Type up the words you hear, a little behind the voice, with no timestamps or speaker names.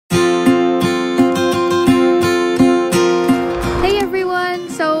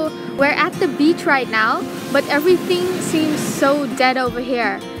beach right now, but everything seems so dead over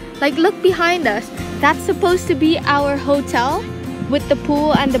here. Like, look behind us. That's supposed to be our hotel with the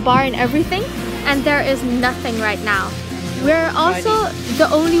pool and the bar and everything, and there is nothing right now. We're also the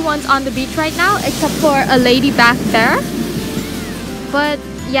only ones on the beach right now, except for a lady back there. But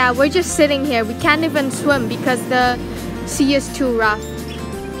yeah, we're just sitting here. We can't even swim because the sea is too rough.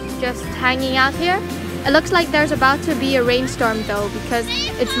 Just hanging out here. It looks like there's about to be a rainstorm though, because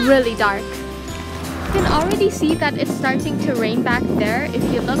it's really dark. You can already see that it's starting to rain back there. If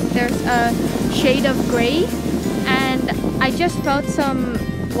you look, there's a shade of gray, and I just felt some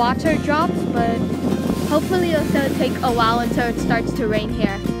water drops, but hopefully it'll still take a while until it starts to rain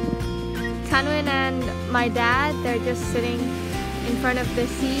here. Kanwin and my dad, they're just sitting in front of the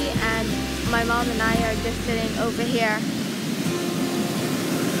sea, and my mom and I are just sitting over here.